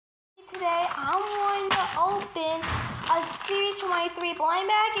today I'm going to open a Series 23 blind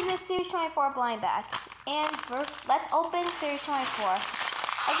bag and a Series 24 blind bag. And let's open Series 24.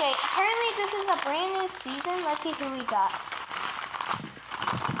 Okay, apparently this is a brand new season. Let's see who we got.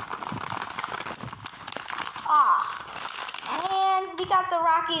 And we got the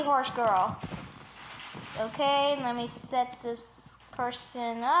Rocky Horse Girl. Okay, let me set this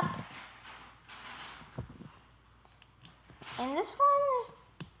person up. And this one is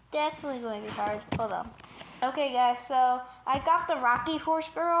definitely going to be hard. Hold on. Okay, guys, so I got the Rocky Horse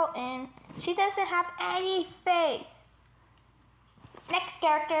Girl, and she doesn't have any face. Next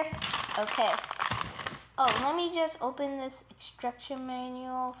character. Okay. Oh, let me just open this instruction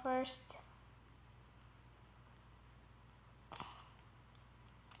manual first.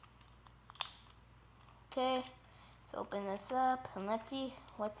 Okay, let's open this up, and let's see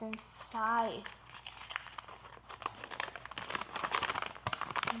what's inside.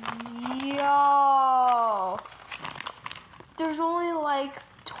 Yo! There's only like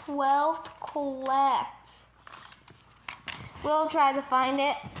 12 to collect. We'll try to find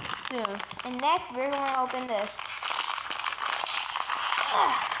it soon. And next, we're going to open this.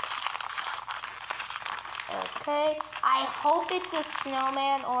 Okay, I hope it's the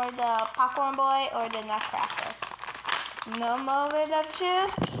snowman or the popcorn boy or the nutcracker. No moment of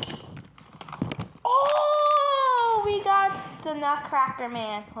truth. Oh, we got the nutcracker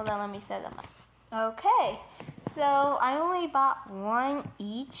man. Hold on, let me set them up. Okay, so I only bought one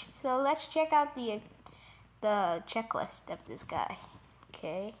each. So let's check out the checklist of this guy.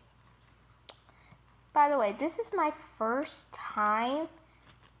 Okay. By the way, this is my first time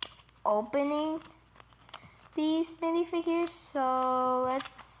opening these minifigures, so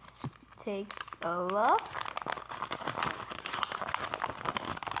let's take a look.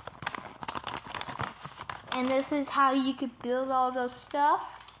 And this is how you could build all those stuff.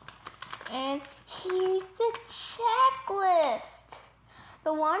 And here's the checklist.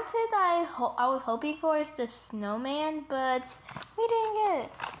 The one that I was hoping for is the snowman, but we didn't get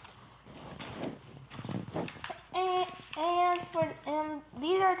it. And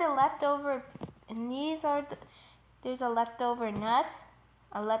these are the leftover. And there's a leftover nut,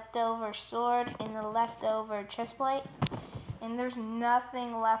 a leftover sword, and a leftover chest plate. And there's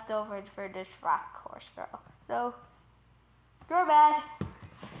nothing left over for this Rock Horse Girl. So, girl bad.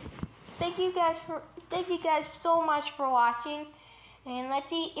 Thank you guys so much for watching. And let's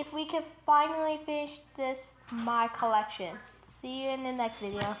see if we can finally finish my collection. See you in the next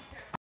video.